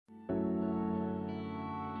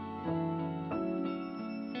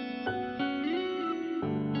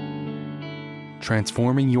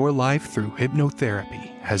Transforming your life through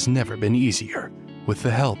hypnotherapy has never been easier. With the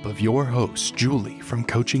help of your host, Julie from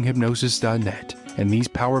CoachingHypnosis.net, and these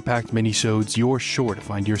power-packed minisodes, you're sure to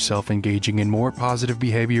find yourself engaging in more positive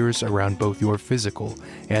behaviors around both your physical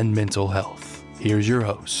and mental health. Here's your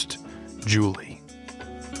host, Julie.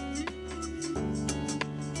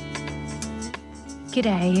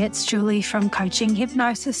 G'day, it's Julie from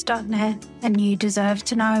CoachingHypnosis.net, and you deserve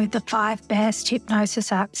to know the 5 best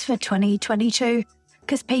hypnosis apps for 2022,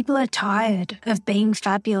 because people are tired of being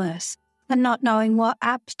fabulous and not knowing what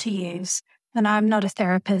app to use. And I'm not a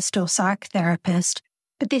therapist or psychotherapist,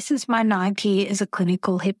 but this is my 9th year as a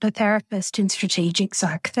clinical hypnotherapist in strategic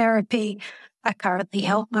psychotherapy. I currently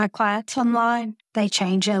help my clients online. They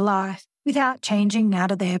change their life without changing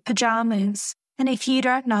out of their pajamas. And if you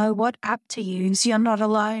don't know what app to use, you're not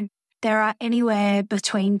alone. There are anywhere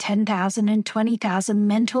between 10,000 and 20,000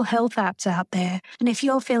 mental health apps out there. And if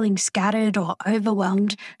you're feeling scattered or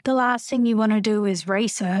overwhelmed, the last thing you want to do is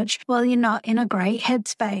research while you're not in a great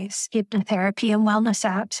headspace. Hypnotherapy and wellness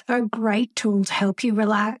apps are a great tool to help you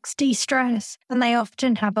relax, de-stress, and they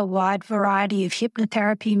often have a wide variety of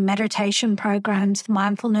hypnotherapy, meditation programs,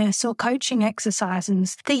 mindfulness, or coaching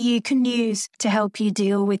exercises that you can use to help you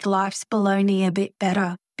deal with life's baloney a bit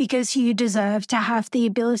better. Because you deserve to have the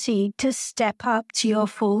ability to step up to your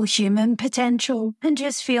full human potential and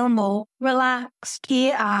just feel more relaxed.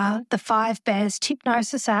 Here are the 5 best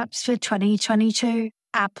hypnosis apps for 2022.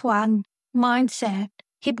 App 1, Mindset.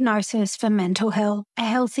 Hypnosis for mental health. A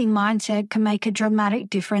healthy mindset can make a dramatic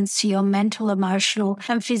difference to your mental, emotional,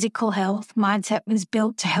 and physical health. Mindset was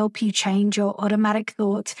built to help you change your automatic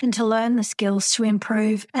thoughts and to learn the skills to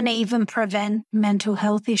improve and even prevent mental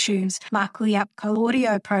health issues. Michael Yuck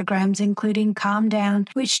audio programs, including Calm Down,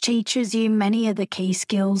 which teaches you many of the key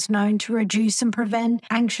skills known to reduce and prevent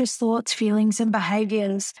anxious thoughts, feelings, and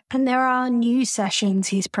behaviors. And there are new sessions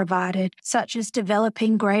he's provided, such as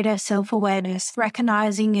developing greater self-awareness,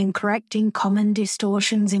 recognizing and correcting common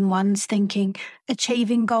distortions in one's thinking,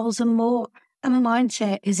 achieving goals, and more. A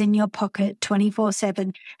mindset is in your pocket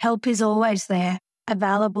 24/7. Help is always there,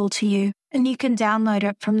 available to you, and you can download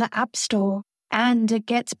it from the App Store. And it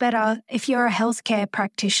gets better. If you're a healthcare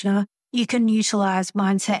practitioner, you can utilize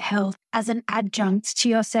Mindset Health as an adjunct to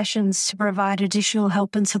your sessions to provide additional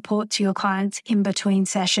help and support to your clients in between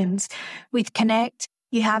sessions. With Connect,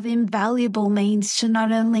 you have invaluable means to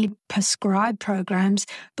not only prescribe programs,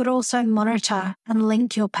 but also monitor and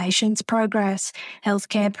link your patients' progress.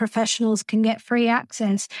 Healthcare professionals can get free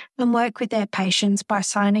access and work with their patients by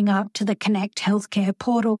signing up to the Connect Healthcare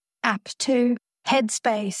portal. App 2,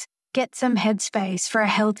 Headspace. Get some headspace for a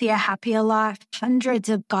healthier, happier life. Hundreds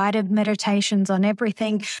of guided meditations on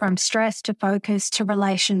everything from stress to focus to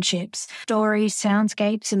relationships. Stories,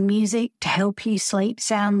 soundscapes, and music to help you sleep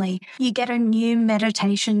soundly. You get a new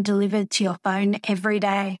meditation delivered to your phone every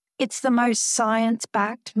day. It's the most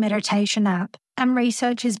science-backed meditation app, and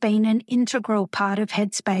research has been an integral part of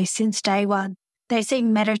Headspace since day one. They see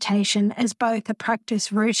meditation as both a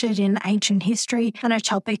practice rooted in ancient history and a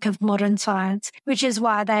topic of modern science, which is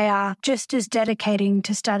why they are just as dedicating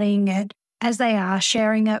to studying it as they are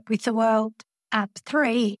sharing it with the world. App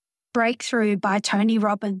 3, Breakthrough by Tony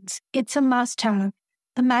Robbins. It's a must-have.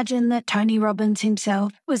 Imagine that Tony Robbins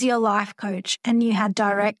himself was your life coach and you had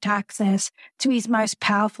direct access to his most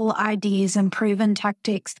powerful ideas and proven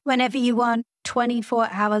tactics whenever you want, 24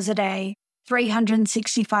 hours a day.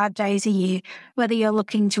 365 days a year, whether you're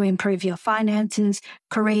looking to improve your finances,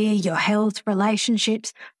 career, your health,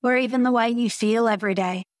 relationships, or even the way you feel every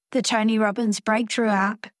day. The Tony Robbins Breakthrough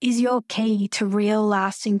app is your key to real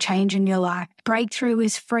lasting change in your life. Breakthrough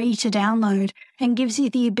is free to download and gives you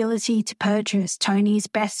the ability to purchase Tony's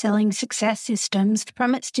best-selling success systems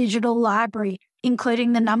from its digital library,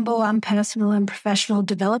 including the #1 personal and professional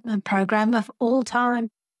development program of all time,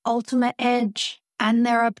 Ultimate Edge. And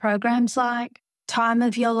there are programs like Time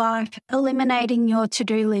of Your Life, eliminating your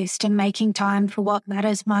to-do list and making time for what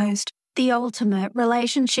matters most. The Ultimate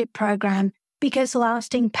Relationship Program, because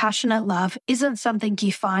lasting passionate love isn't something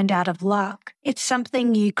you find out of luck. It's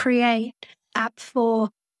something you create. App 4,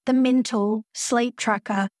 the Mental Sleep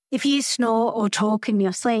Tracker. If you snore or talk in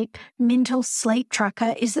your sleep, Mental Sleep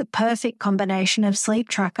Tracker is the perfect combination of sleep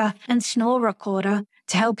tracker and snore recorder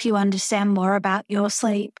to help you understand more about your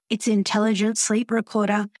sleep. Its intelligent sleep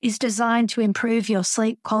recorder is designed to improve your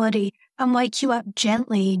sleep quality and wake you up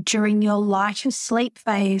gently during your lighter sleep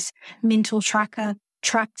phase. Mental Tracker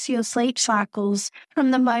tracks your sleep cycles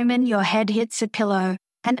from the moment your head hits a pillow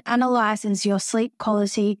and analyzes your sleep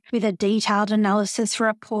quality with a detailed analysis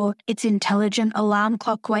report. Its intelligent alarm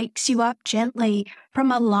clock wakes you up gently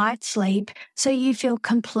from a light sleep so you feel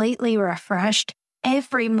completely refreshed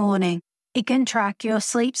every morning. It can track your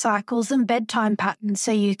sleep cycles and bedtime patterns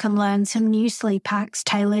so you can learn some new sleep hacks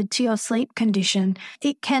tailored to your sleep condition.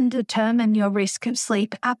 It can determine your risk of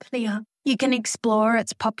sleep apnea. You can explore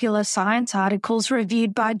its popular science articles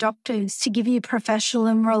reviewed by doctors to give you professional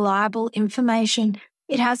and reliable information.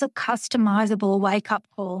 It has a customizable wake-up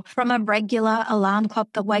call, from a regular alarm clock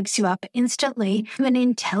that wakes you up instantly to an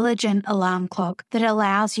intelligent alarm clock that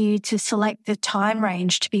allows you to select the time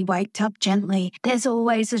range to be waked up gently. There's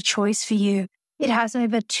always a choice for you. It has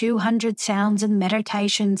over 200 sounds and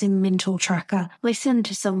meditations in Mental Tracker. Listen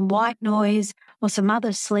to some white noise or some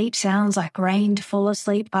other sleep sounds like rain to fall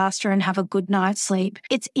asleep faster and have a good night's sleep.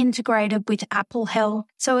 It's integrated with Apple Health,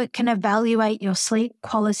 so it can evaluate your sleep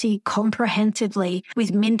quality comprehensively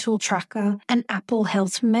with Mental Tracker and Apple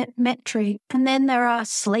Health's metric. And then there are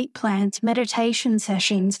sleep plans, meditation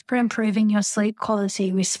sessions for improving your sleep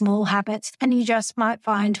quality with small habits. And you just might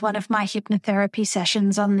find one of my hypnotherapy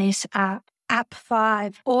sessions on this app. App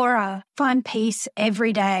 5, Aura. Find peace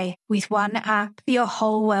every day with one app for your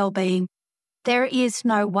whole well-being. There is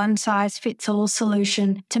no one-size-fits-all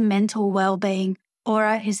solution to mental well-being.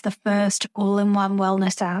 Aura is the first all-in-one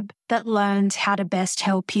wellness app that learns how to best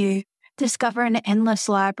help you. Discover an endless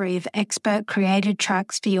library of expert-created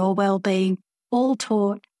tracks for your well-being, all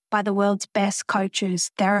taught by the world's best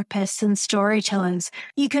coaches, therapists, and storytellers.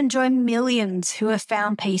 You can join millions who have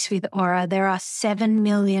found peace with Aura. There are 7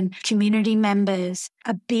 million community members,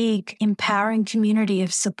 a big, empowering community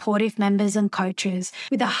of supportive members and coaches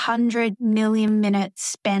with 100 million minutes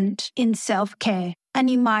spent in self-care. And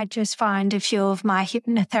you might just find a few of my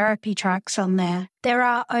hypnotherapy tracks on there. There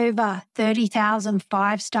are over 30,000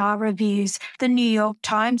 5-star reviews. The New York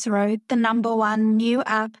Times wrote the #1 new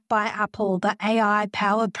app by Apple. The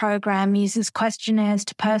AI-powered program uses questionnaires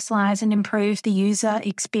to personalize and improve the user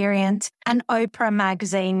experience. And Oprah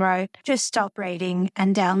magazine wrote, just stop reading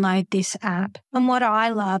and download this app. And what I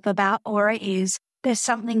love about Aura is there's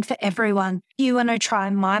something for everyone. If you want to try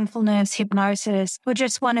mindfulness, hypnosis, or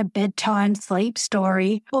just want a bedtime sleep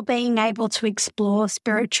story, or being able to explore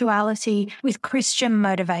spirituality with Christian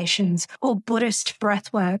motivations, or Buddhist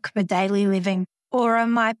breathwork for daily living, Aura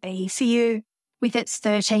might be for you. With its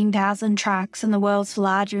 13,000 tracks and the world's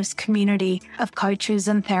largest community of coaches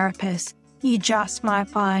and therapists, you just might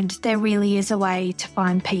find there really is a way to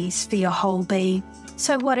find peace for your whole being.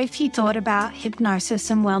 So what if you thought about hypnosis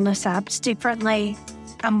and wellness apps differently?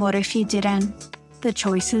 And what if you didn't? The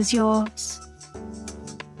choice is yours.